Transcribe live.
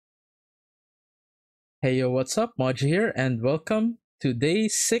Hey yo, what's up? Moji here, and welcome to day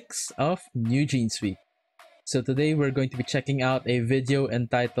 6 of NewJeans week. So today we're going to be checking out a video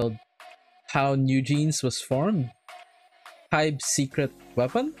entitled How NewJeans Was Formed, HYBE's Secret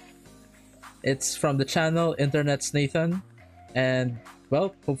Weapon. It's from the channel Internet's Nathan, and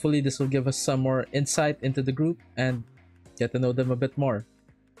well, hopefully this will give us some more insight into the group and get to know them a bit more.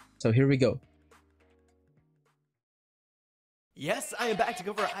 So here we go. Yes, I am back to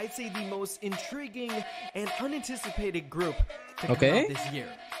cover, I'd say, the most intriguing and unanticipated group to come out this year.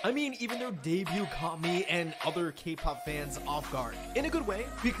 I mean, even their debut caught me and other K-pop fans off guard. In a good way,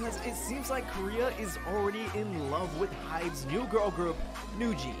 because it seems like Korea is already in love with HYBE's new girl group,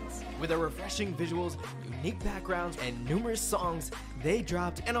 NewJeans. With their refreshing visuals, unique backgrounds, and numerous songs they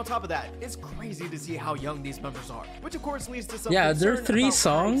dropped, and on top of that, it's crazy to see how young these members are, which of course leads to some there are 3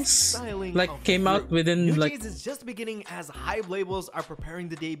 songs like came out within NewJeans is just beginning as HYBE labels are preparing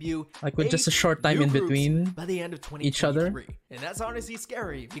the debut, like with just a short time in between by the end of each other. And that's honestly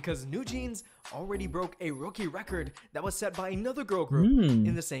scary because NewJeans already broke a rookie record that was set by another girl group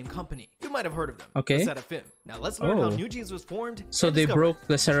in the same company. You might have heard of them, the Seraphim. Now let's learn how NewJeans was formed. So they broke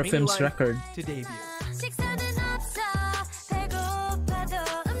the Seraphim's record to debut.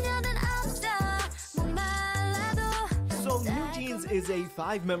 Is a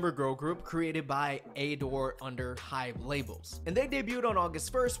 5-member girl group created by Adore under HYBE labels, and they debuted on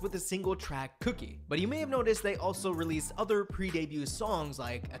August 1st with a single track, Cookie. But you may have noticed they also released other pre-debut songs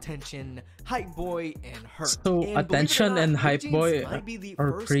like Attention, Hype Boy, and Her. So Attention and Hype Boy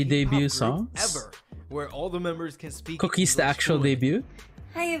are pre-debut songs ever, where all the members can speak. Cookie's the actual debut.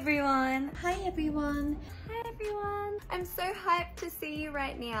 Hi everyone. Hi everyone. Hi everyone. I'm so hyped to see you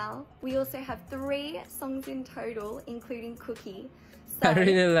right now. We also have 3 songs in total, including Cookie. So, I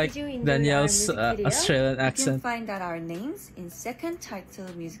really like Danielle's Australian accent. You can find out our names in second title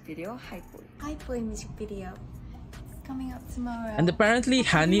music video, Hype Boy. Hype Boy music video. It's coming up tomorrow. And apparently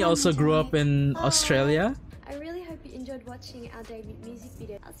Hani also grew up in Australia. I really hope you enjoyed watching our debut music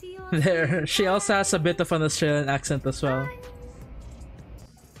video. I'll see you all there. She also has a bit of an Australian accent as well. Bye.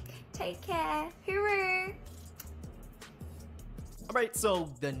 Take care. Hooroo. Alright, so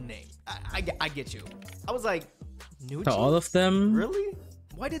the name. I get you. I was like, NewJeans? So all of them really?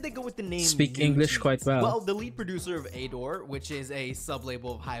 Why did they go with the name speak NewJeans? English quite well? Well, the lead producer of Adore, which is a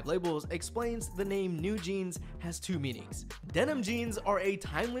sub-label of HYBE labels, explains the name NewJeans has 2 meanings. Denim jeans are a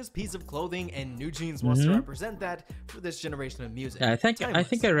timeless piece of clothing, and NewJeans wants to represent that for this generation of music. Yeah, I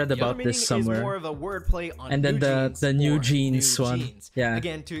think I read about this somewhere. Is more of a wordplay on and then the new jeans one. Jeans. Yeah.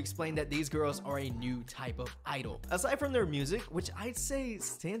 Again, to explain that these girls are a new type of idol. Aside from their music, which I'd say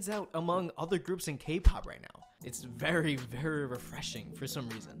stands out among other groups in K-pop right now. It's very, very refreshing for some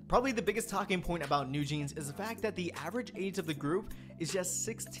reason. Probably the biggest talking point about NewJeans is the fact that the average age of the group is just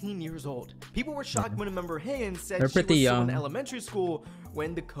 16 years old. People were shocked when a member Haein said she was still in elementary school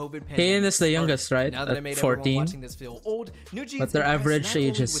when the COVID pandemic Haein is the youngest, right? Now that I made 14. watching this feel old, NewJeans but their average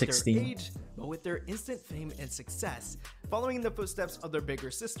age is 16. Age, but with their instant fame and success. Following in the footsteps of their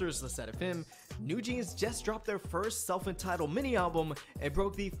bigger sisters, the Seraphim, NewJeans just dropped their first self-entitled mini-album and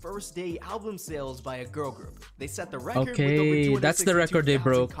broke the first day album sales by a girl group. They set the record with over that's the record they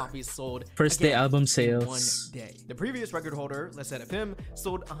broke. Copies sold first day album sales. In 1 day. The previous record holder, the Seraphim,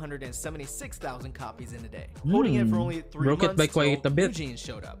 sold 176,000 copies in a day. Holding it for only 3 broke months it by quite a bit. NewJeans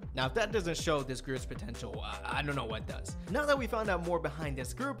showed up. Now, if that doesn't show this group's potential, I don't know what does. Now that we found out more behind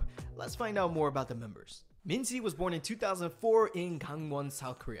this group, let's find out more about the members. Minzy was born in 2004 in Gangwon,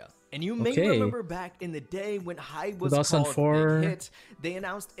 South Korea. And you may remember back in the day when HYBE was called Big Hit, they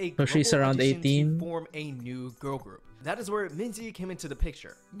announced a global around 18 to form a new girl group. That is where Minzy came into the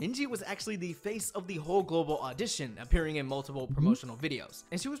picture. Minzy was actually the face of the whole global audition, appearing in multiple promotional videos.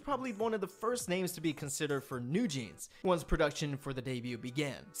 And she was probably one of the first names to be considered for NewJeans once production for the debut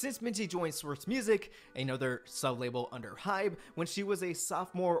began. Since Minzy joined Source Music, another sub-label under HYBE, when she was a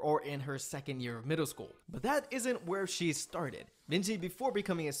sophomore or in her 2nd year of middle school. But that isn't where she started. Minzy, before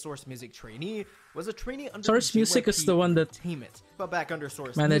becoming a Source Music trainee, was a trainee under Source Music is the one that but back under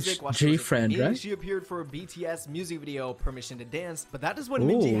Source managed Music, G-Friend, right? She appeared for BTS music video Permission to Dance, but that is when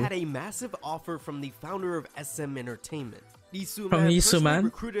Minzy had a massive offer from the founder of SM Entertainment. Lee Soo-man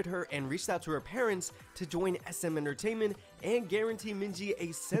recruited her and reached out to her parents to join SM Entertainment and guarantee Minzy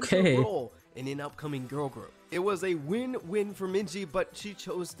a central role in an upcoming girl group. It was a win-win for Minzy, but she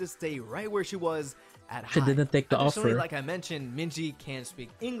chose to stay right where she was at HYBE. She didn't take the offer. Like I mentioned, Minzy can speak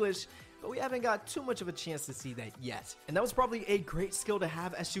English, but we haven't got too much of a chance to see that yet. And that was probably a great skill to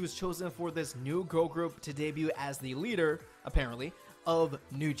have, as she was chosen for this new girl group to debut as the leader, apparently, of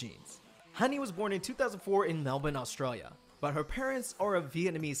NewJeans. Hani was born in 2004 in Melbourne, Australia. but her parents are of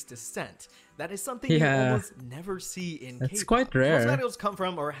Vietnamese descent. That is something you almost never see in K-pop. It's quite rare. Most idols come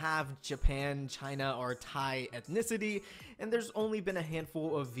from or have Japan, China, or Thai ethnicity, and there's only been a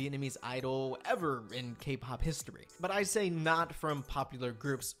handful of Vietnamese idol ever in K-pop history. But I say not from popular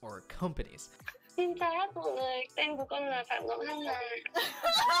groups or companies. Xin chào hết mọi người, tên của con là Phạm Ngọc Hân ạ.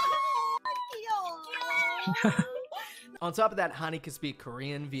 On top of that, Hani can speak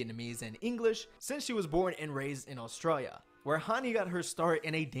Korean, Vietnamese, and English since she was born and raised in Australia, where Hani got her start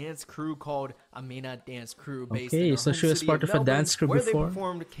in a dance crew called Amina Dance Crew based in her so home she was city part of of a Melbourne, dance crew where before? they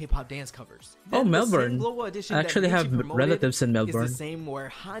performed K-pop dance covers. Oh, Then the same Melbourne. global audition I that actually have Vinci promoted relatives in Melbourne. is the same where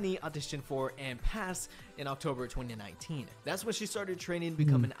Hani auditioned for and passed in October 2019. That's when she started training to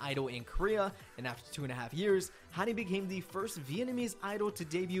become an idol in Korea, and after 2.5 years, Hani became the first Vietnamese idol to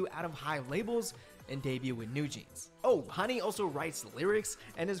debut out of HYBE labels and debut with NewJeans. Oh, Hani also writes lyrics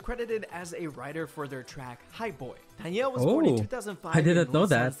and is credited as a writer for their track HYBE. Danielle was born in 2005 I didn't in know Ulsan,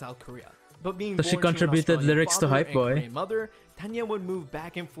 that. South Korea. But being So born she to an contributed Australian lyrics to father HYBE and Boy. Korean mother, Tanya would move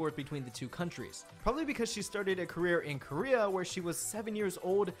back and forth between the two countries. Probably because she started a career in Korea where she was 7 years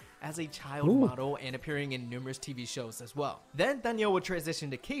old as a child model and appearing in numerous TV shows as well. Then Danielle would transition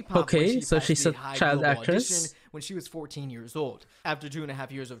to K-pop. Okay, so passed she's the a HYBE child Global actress? audition when she was 14 years old. After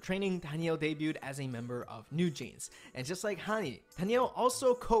 2.5 years of training, Danielle debuted as a member of NewJeans. And just like Hani, Danielle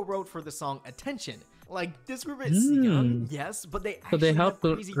also co-wrote for the song Attention. Like, this group is young, yes, but they actually they helped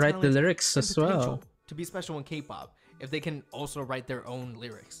have crazy write the talent lyrics and as well. potential to be special in K-pop if they can also write their own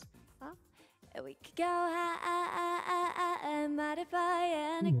lyrics. We could go high, modify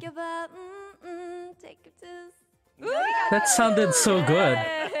and give up, take it to... That sounded so good.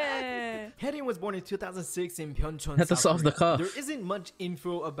 Haedin was born in 2006 in Pyeongchon, That was South off the Korea. cuff. There isn't much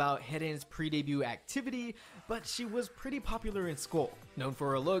info about Haedin's pre-debut activity, but she was pretty popular in school, known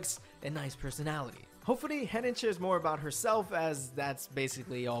for her looks and nice personality. Hopefully, Haedin shares more about herself, as that's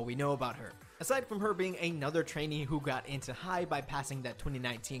basically all we know about her. Aside from her being another trainee who got into HYBE by passing that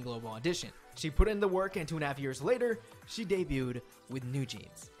 2019 global audition. She put in the work, and 2.5 years later, she debuted with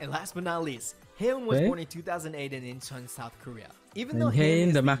NewJeans. And last but not least, Haeun was born in 2008 in Incheon, South Korea. Even though Haeun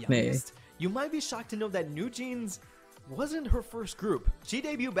is the youngest, you might be shocked to know that NewJeans wasn't her first group. She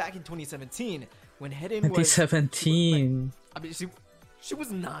debuted back in 2017 when Haedin was... 2017. I mean, she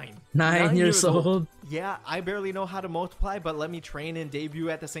was 9. 9 years old. Yeah, I barely know how to multiply, but let me train and debut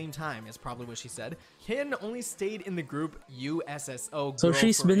at the same time, is probably what she said. Haeun only stayed in the group USSO. So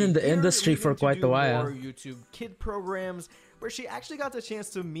she's been in the industry for leaving to quite do a while. more YouTube kid programs, where she actually got the chance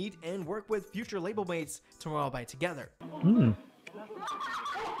to meet and work with future label mates Tomorrow by Together.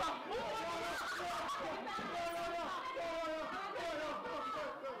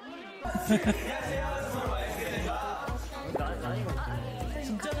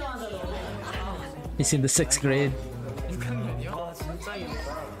 He's in the 6th grade.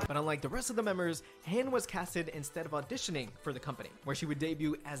 But unlike the rest of the members, Han was casted instead of auditioning for the company, where she would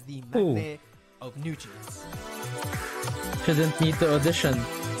debut as the maknae of NewJeans. She didn't need to audition.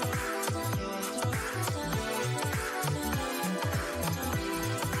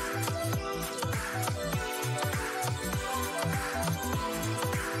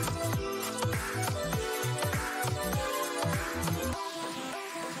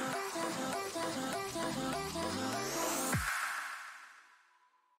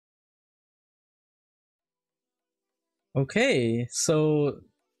 Okay, so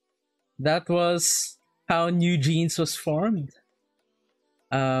that was how NewJeans was formed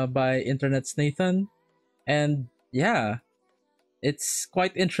by Internet's Nathan. And yeah, it's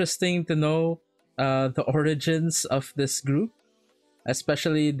quite interesting to know the origins of this group,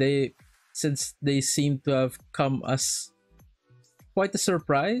 especially since they seem to have come as quite a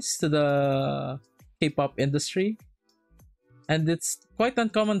surprise to the K-pop industry. And it's quite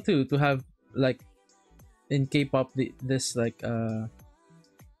uncommon too to have, like, in K-pop this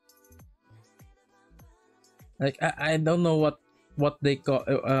I don't know what they call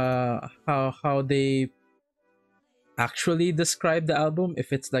how they actually describe the album,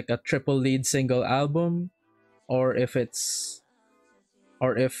 if it's like a triple lead single album, or if the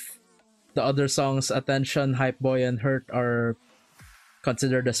other songs Attention, HYBE Boy, and Hurt are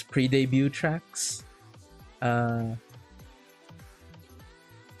considered as pre-debut tracks.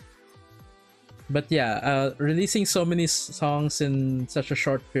 But yeah, releasing so many songs in such a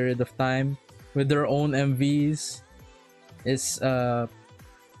short period of time with their own MVs is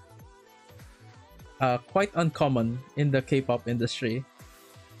quite uncommon in the K-pop industry.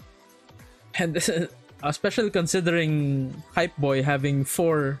 And this is, especially considering HYBE Boy having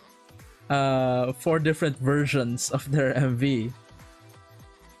four different versions of their MV.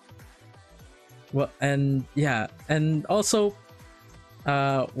 Well, and yeah, and also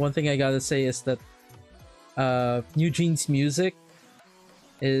one thing I gotta say is that NewJeans music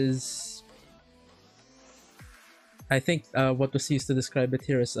is, I think what was used to describe it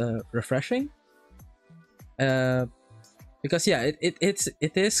here is refreshing. Because yeah,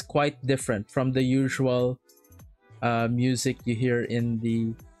 it is quite different from the usual music you hear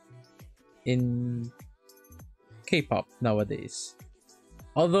in K-pop nowadays.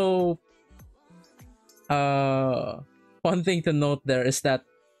 Although one thing to note there is that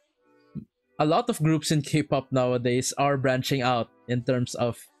a lot of groups in K-pop nowadays are branching out in terms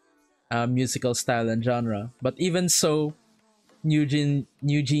of musical style and genre. But even so,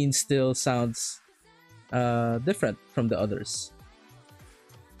 NewJeans still sounds different from the others.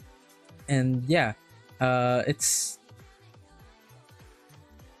 And yeah,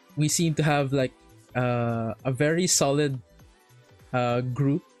 we seem to have like a very solid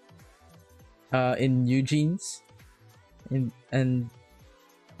group in NewJeans, and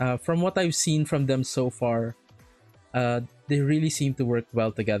from what I've seen from them so far, they really seem to work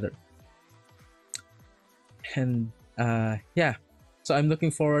well together. And yeah, so I'm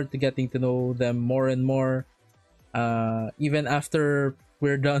looking forward to getting to know them more and more. Even after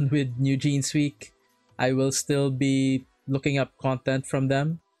we're done with NewJeans Week, I will still be looking up content from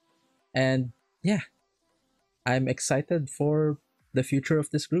them. And yeah, I'm excited for the future of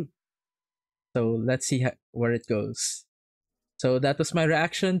this group. So let's see where it goes. So that was my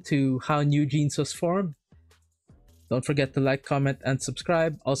reaction to how NewJeans was formed. Don't forget to like, comment, and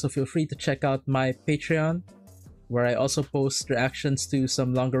subscribe. Also feel free to check out my Patreon, where I also post reactions to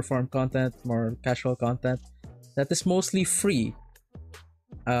some longer form content, more casual content that is mostly free,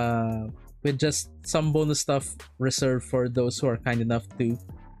 with just some bonus stuff reserved for those who are kind enough to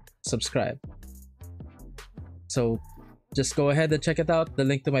subscribe. So just go ahead and check it out. The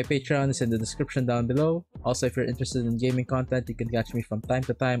link to my Patreon is in the description down below. Also, if you're interested in gaming content, you can catch me from time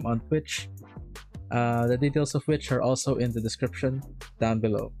to time on Twitch, the details of which are also in the description down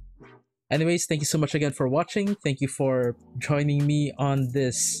below. Anyways, thank you so much again for watching. Thank you for joining me on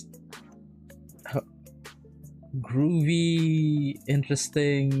this groovy,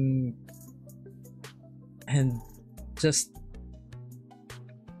 interesting, and just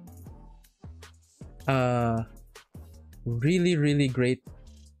really great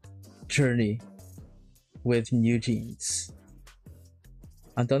journey with NewJeans.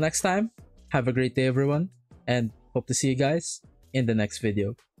 Until next time, have a great day everyone, and hope to see you guys in the next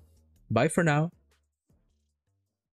video. Bye for now.